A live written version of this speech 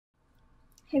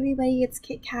Hey everybody, it's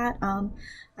Kit Kat. I know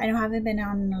I haven't been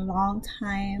on in a long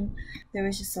time. There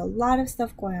was just a lot of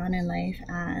stuff going on in life,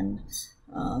 and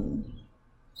um,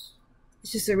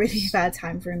 it's just a really bad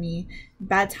time for me.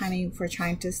 Bad timing for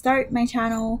trying to start my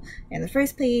channel in the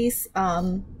first place.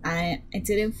 I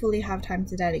didn't fully have time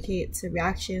to dedicate to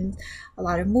reactions. A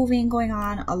lot of moving going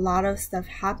on, a lot of stuff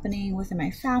happening within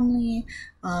my family,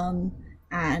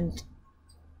 and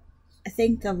I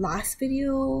think the last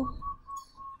video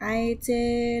I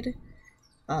did,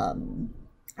 I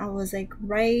was like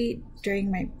right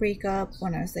during my breakup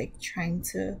when I was like trying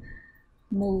to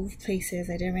move places.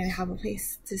 I didn't really have a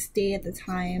place to stay at the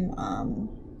time.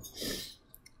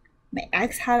 My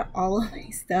ex had all of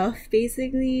my stuff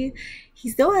basically. He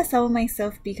still has some of my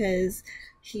stuff because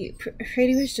he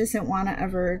pretty much doesn't want to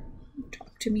ever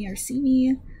talk to me or see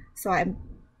me, so I'm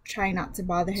trying not to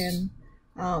bother him.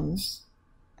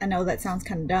 I know that sounds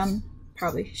kind of dumb.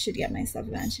 Probably should get my stuff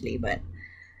eventually, but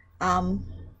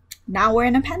now we're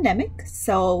in a pandemic,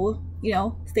 so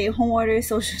stay at home order,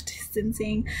 social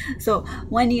distancing. So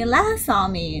when you last saw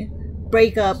me,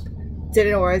 breakup,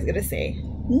 didn't know what I was gonna say.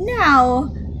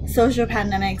 Now social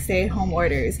pandemic, stay at home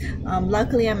orders.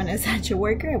 Luckily I'm an essential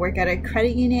worker. I work at a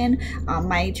credit union.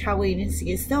 My travel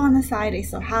agency is still on the side. I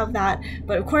still have that,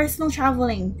 but of course no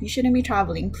traveling. You shouldn't be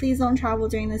traveling. Please don't travel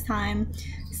during this time.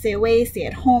 Stay away, stay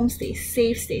at home, stay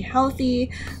safe, stay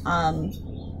healthy.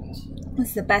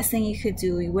 It's the best thing you could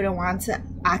do. You wouldn't want to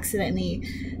accidentally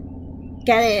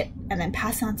get it and then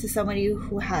pass on to somebody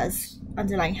who has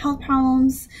underlying health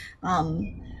problems.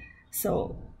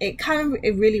 So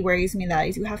it really worries me that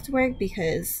I do have to work,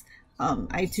 because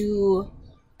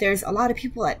there's a lot of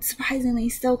people that surprisingly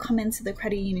still come into the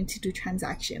credit union to do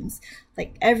transactions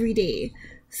like every day.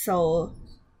 So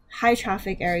high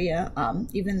traffic area.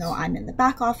 Even though I'm in the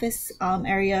back office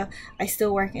area, I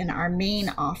still work in our main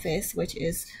office, which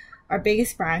is our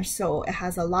biggest branch, so it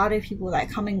has a lot of people that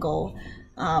come and go.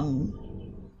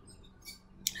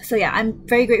 So yeah, I'm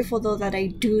very grateful though that I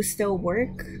do still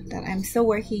work, that I'm still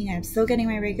working, I'm still getting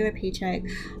my regular paycheck.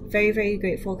 Very, very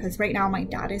grateful, because right now my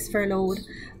dad is furloughed.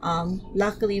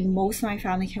 Luckily most of my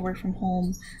family can work from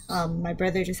home. My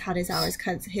brother just had his hours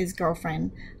because his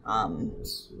girlfriend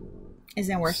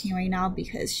isn't working right now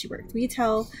because she worked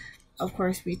retail. Of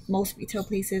course, most retail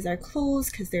places are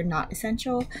closed because they're not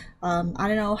essential. I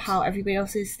don't know how everybody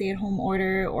else's stay-at-home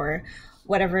order or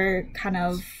whatever kind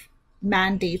of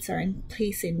mandates are in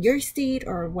place in your state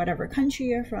or whatever country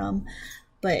you're from,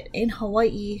 but in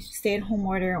Hawaii, stay-at-home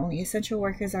order, only essential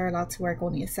workers are allowed to work,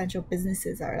 only essential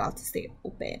businesses are allowed to stay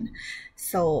open.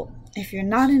 So if you're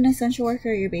not an essential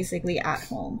worker, you're basically at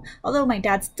home. Although my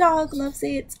dad's dog loves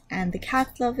it and the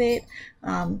cats love it.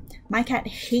 My cat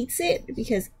hates it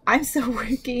because I'm still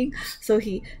working, so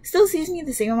he still sees me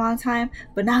the same amount of time,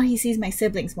 but now he sees my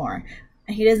siblings more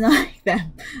and he doesn't like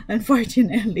them,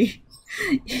 unfortunately.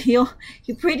 He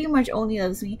pretty much only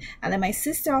loves me. And then my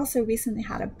sister also recently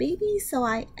had a baby, so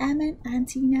I am an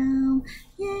auntie now.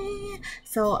 Yay!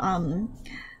 So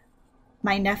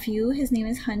my nephew, his name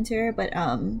is Hunter, but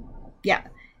yeah,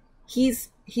 he's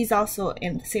also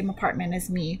in the same apartment as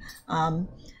me.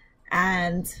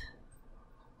 And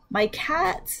my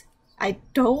cat, I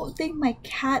don't think my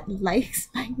cat likes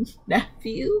my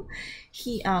nephew.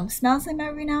 He smells him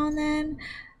every now and then,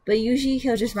 but usually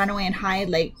he'll just run away and hide,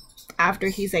 like after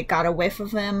he's like got a whiff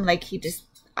of him. Like he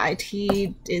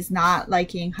is not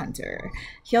liking Hunter.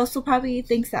 He also probably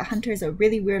thinks that Hunter is a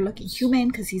really weird looking human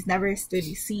because he's never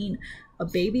really seen a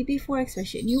baby before,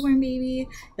 especially a newborn baby.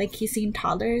 Like he's seen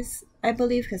toddlers, I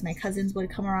believe, because my cousins would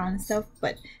come around and stuff,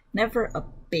 but never a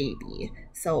baby.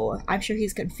 So I'm sure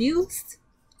he's confused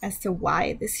as to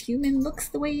why this human looks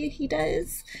the way he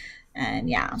does. And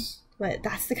yeah, but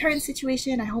that's the current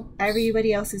situation. I hope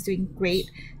everybody else is doing great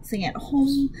staying at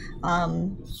home.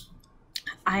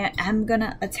 I am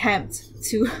gonna attempt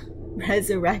to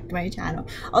resurrect my channel,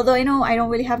 although I know I don't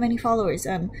really have many followers.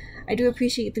 I do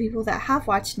appreciate the people that have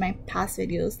watched my past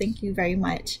videos. Thank you very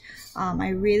much. I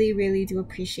really, really do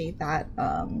appreciate that.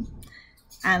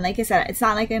 And like I said, it's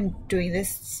not like I'm doing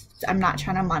this, I'm not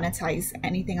trying to monetize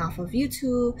anything off of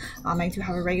YouTube. I do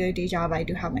have a regular day job. I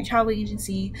do have my travel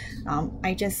agency.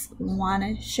 I just want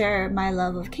to share my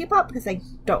love of K-pop because I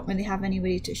don't really have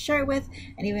anybody to share it with.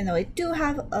 And even though I do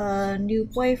have a new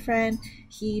boyfriend,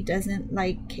 he doesn't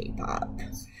like K-pop.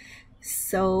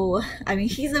 So, I mean,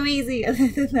 he's amazing other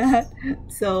than that.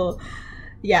 So,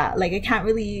 yeah, like I can't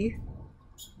really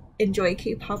enjoy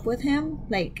K-pop with him.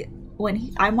 Like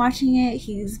when I'm watching it,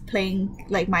 he's playing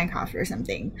like Minecraft or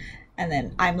something, and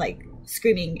then I'm like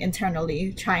screaming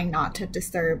internally, trying not to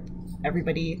disturb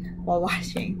everybody while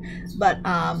watching. But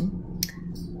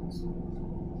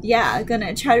yeah,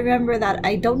 gonna try to remember that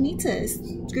I don't need to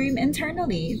scream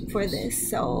internally for this.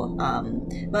 So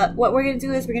but what we're gonna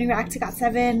do is we're gonna react to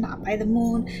GOT7, Not by the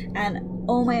Moon. And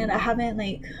oh man, I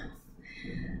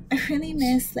really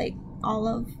miss like all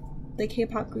of the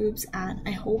K-pop groups, and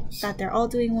I hope that they're all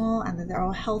doing well and that they're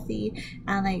all healthy.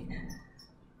 And like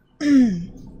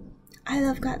I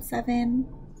love GOT7.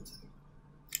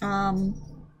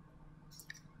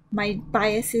 My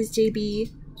bias is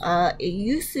JB. It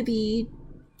used to be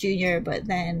Junior, but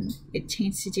then it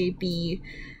changed to JB,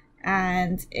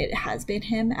 and it has been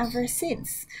him ever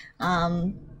since.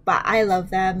 But I love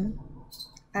them.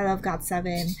 I love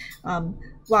GOT7.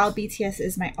 While BTS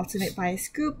is my ultimate bias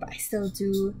group, I still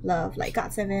do love like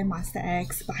GOT7, Monsta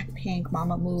X, Blackpink,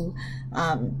 Mamamoo,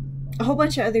 a whole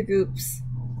bunch of other groups.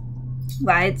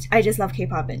 But I just love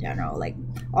K-pop in general, like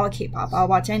all K-pop. I'll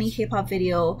watch any K-pop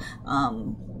video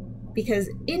because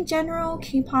in general,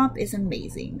 K-pop is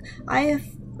amazing. I have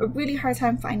a really hard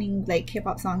time finding like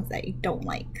K-pop songs that I don't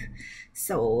like.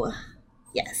 So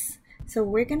yes. So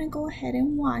we're gonna go ahead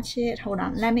and watch it. Hold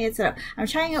on, let me get set up. I'm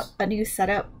trying out a new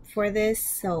setup for this,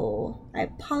 so I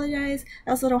apologize.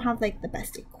 I also don't have like the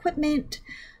best equipment.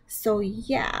 So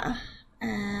yeah,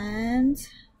 and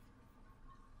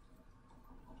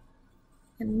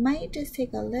it might just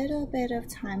take a little bit of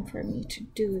time for me to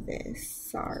do this.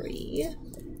 Sorry.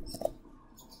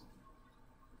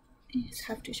 I just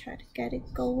have to try to get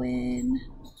it going.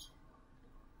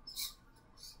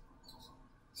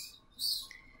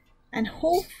 And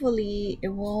hopefully it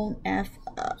won't F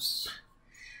up.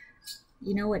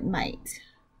 You know, it might.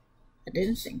 I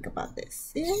didn't think about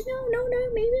this. No,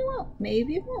 maybe it won't.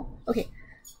 Maybe it won't. Okay,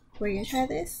 we're gonna try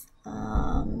this.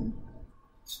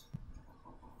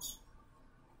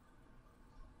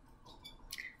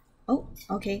 Oh,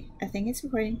 okay. I think it's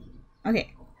recording.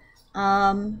 Okay.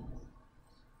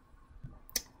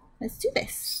 Let's do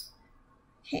this.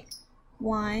 Okay.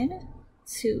 1,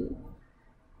 2,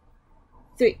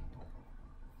 3.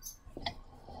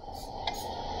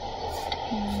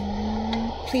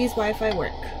 Please Wi-Fi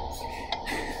work.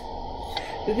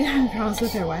 We've been having problems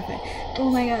with our Wi-Fi. Oh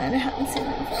my god, I haven't seen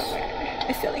them forever.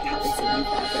 I feel like I haven't seen them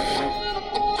forever.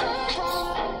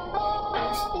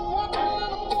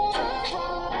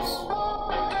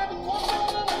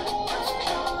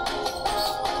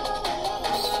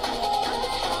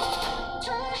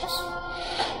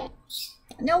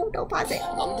 No, don't pause it.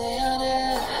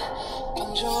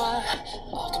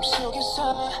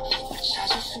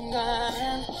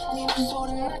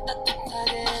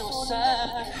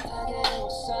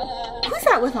 Who's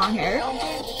that with long hair?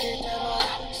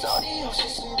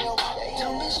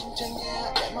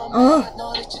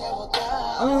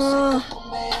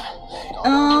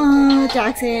 Oh,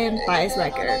 Jackson buys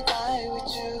record.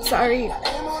 Sorry.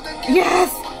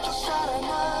 Yes!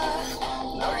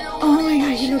 Oh my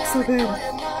god, he looks so good.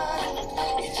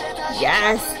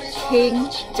 Yes, King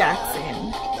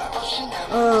Jackson.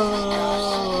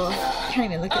 Oh, I can't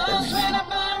even look at them anymore.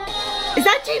 Is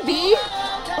that GB?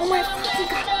 Oh my fucking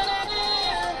god.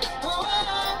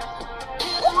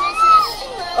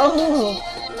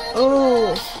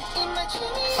 Oh,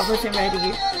 I wasn't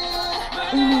ready.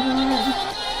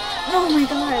 Oh my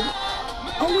god.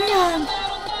 Oh my god.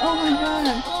 Oh my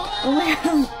god. Oh my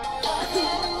god.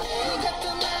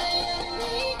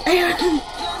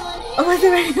 I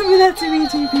wasn't ready for that to be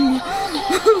GB.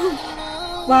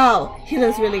 Wow, he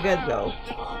looks really good though.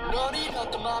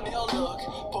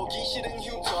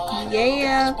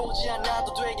 Yeah.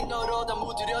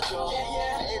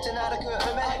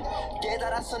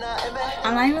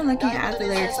 I'm not even looking at the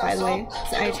lyrics, by the way.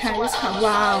 So I try to just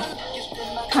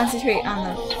concentrate on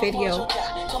the video.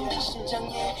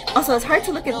 Also, it's hard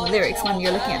to look at the lyrics when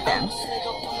you're looking at them.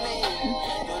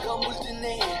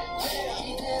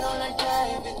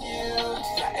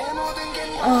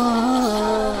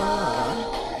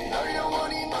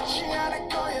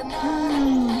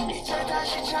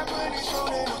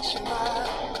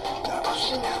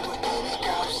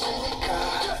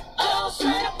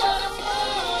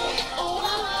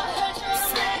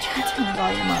 Turn the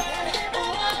volume up.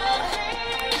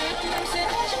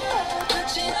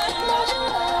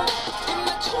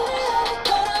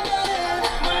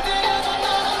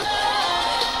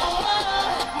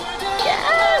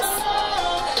 Yes!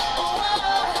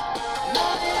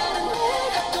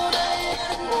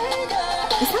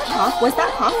 Is that cough? Was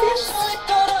that cough?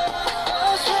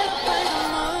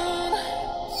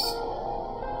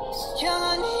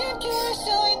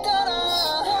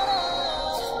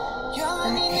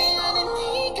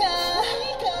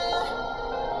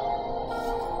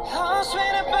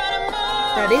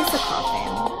 That is a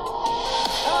coffin.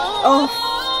 Oh.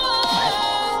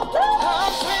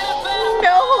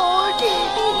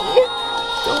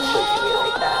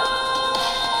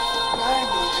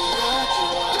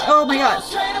 god.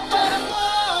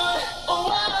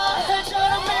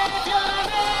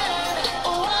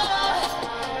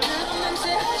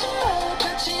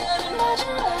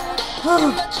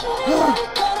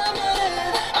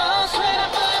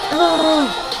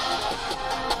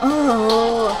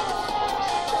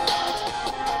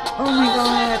 Oh my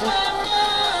god.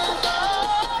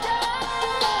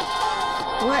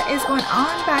 What is going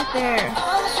on back there?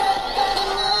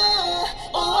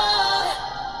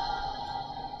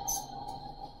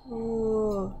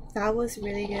 Oh, that was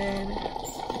really good.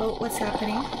 Oh, what's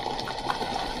happening?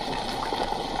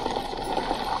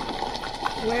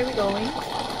 Where are we going?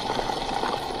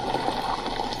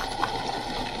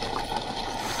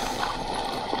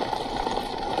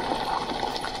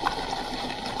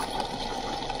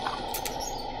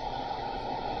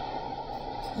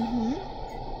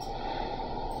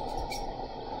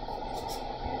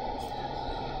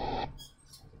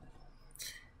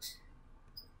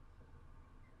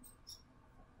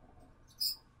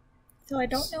 So I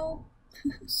don't know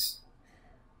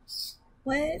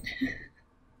what.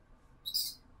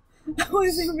 I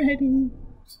wasn't ready.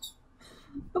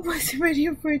 I wasn't ready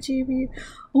for JB.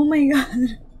 Oh my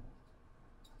god.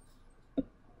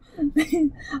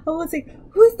 I was like,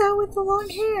 who's that with the long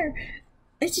hair?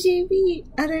 It's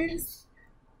JB. And I just.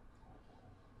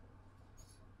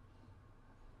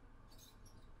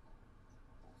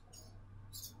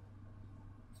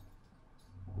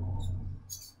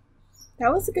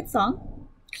 That was a good song.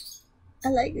 I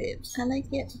like it. I like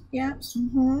it. Yeah.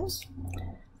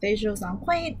 Visuals on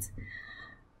point.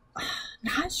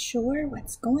 Not sure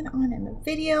what's going on in the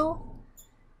video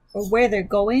or where they're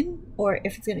going or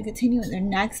if it's going to continue in their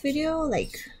next video.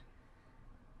 Like,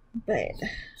 but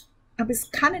I was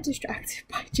kind of distracted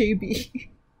by JB.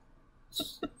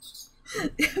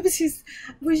 I was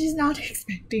just not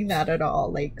expecting that at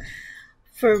all. Like,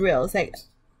 for real. It's like,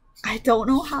 I don't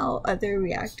know how other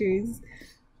reactors,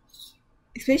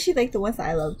 especially like the ones that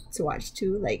I love to watch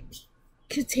too, like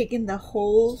could take in the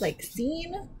whole like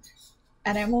scene,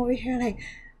 and I'm over here like,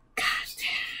 god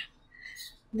damn,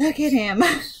 look at him.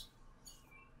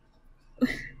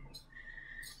 JB,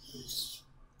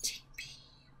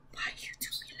 why you do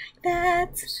me like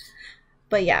that?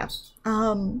 But yeah,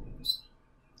 I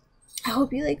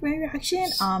hope you like my reaction.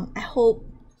 I hope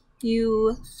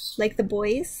you like the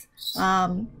boys.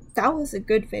 That was a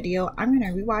good video. I'm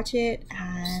gonna rewatch it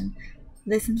and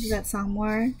listen to that song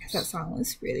more because that song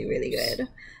was really, really good.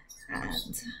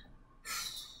 And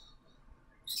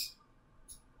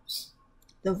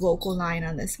the vocal line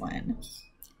on this one,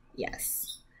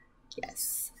 yes.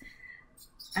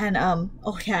 And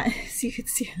oh yeah, as you can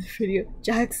see in the video,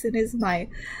 Jackson is my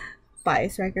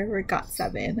bias wrecker for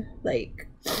GOT7. Like,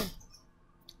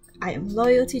 I am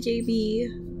loyal to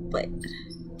JB, but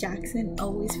Jackson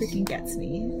always freaking gets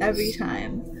me every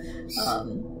time.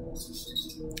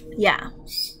 Yeah,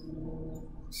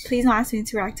 please don't ask me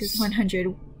to react to this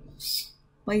 100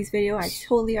 ways video. I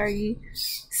totally already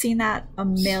seen that a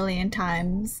million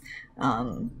times.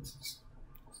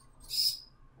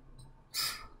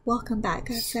 Welcome back,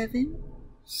 GOT7.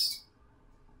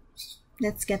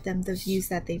 Let's get them the views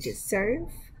that they deserve,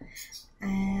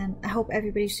 and I hope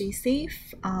everybody stays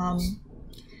safe.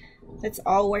 Let's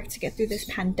all work to get through this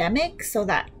pandemic so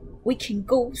that we can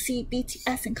go see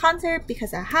BTS in concert,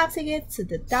 because I have tickets to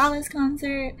the Dallas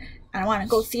concert and I want to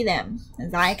go see them,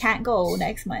 as I can't go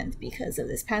next month because of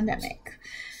this pandemic.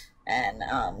 And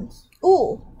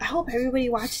oh, I hope everybody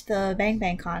watched the Bang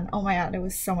Bang Con. Oh my god, it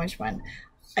was so much fun.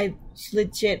 I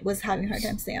legit was having a hard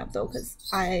time staying up though, because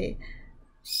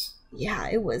yeah,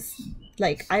 it was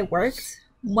like, I worked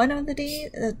one of the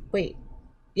days,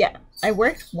 I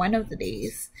worked one of the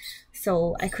days,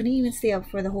 so I couldn't even stay up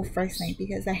for the whole first night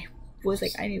because I was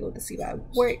like, I need to go to sleep at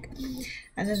work.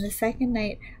 And then the second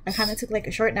night I kind of took like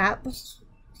a short nap,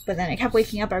 but then I kept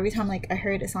waking up every time like I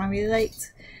heard a song I really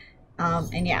liked.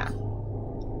 And yeah,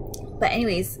 but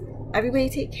anyways, everybody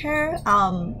take care,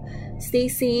 stay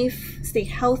safe, stay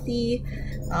healthy.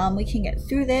 We can get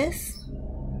through this,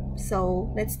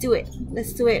 so let's do it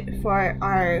for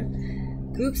our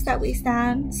groups that we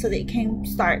stand, so they can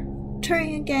start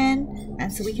touring again,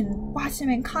 and so we can watch them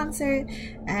in concert.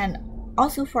 And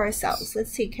also for ourselves,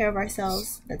 let's take care of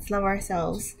ourselves, let's love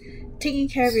ourselves. Taking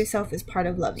care of yourself is part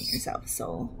of loving yourself,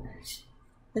 so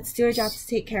let's do our job to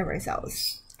take care of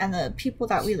ourselves and the people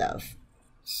that we love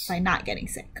by not getting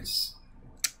sick.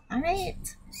 All right,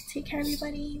 take care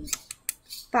everybody,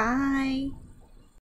 bye.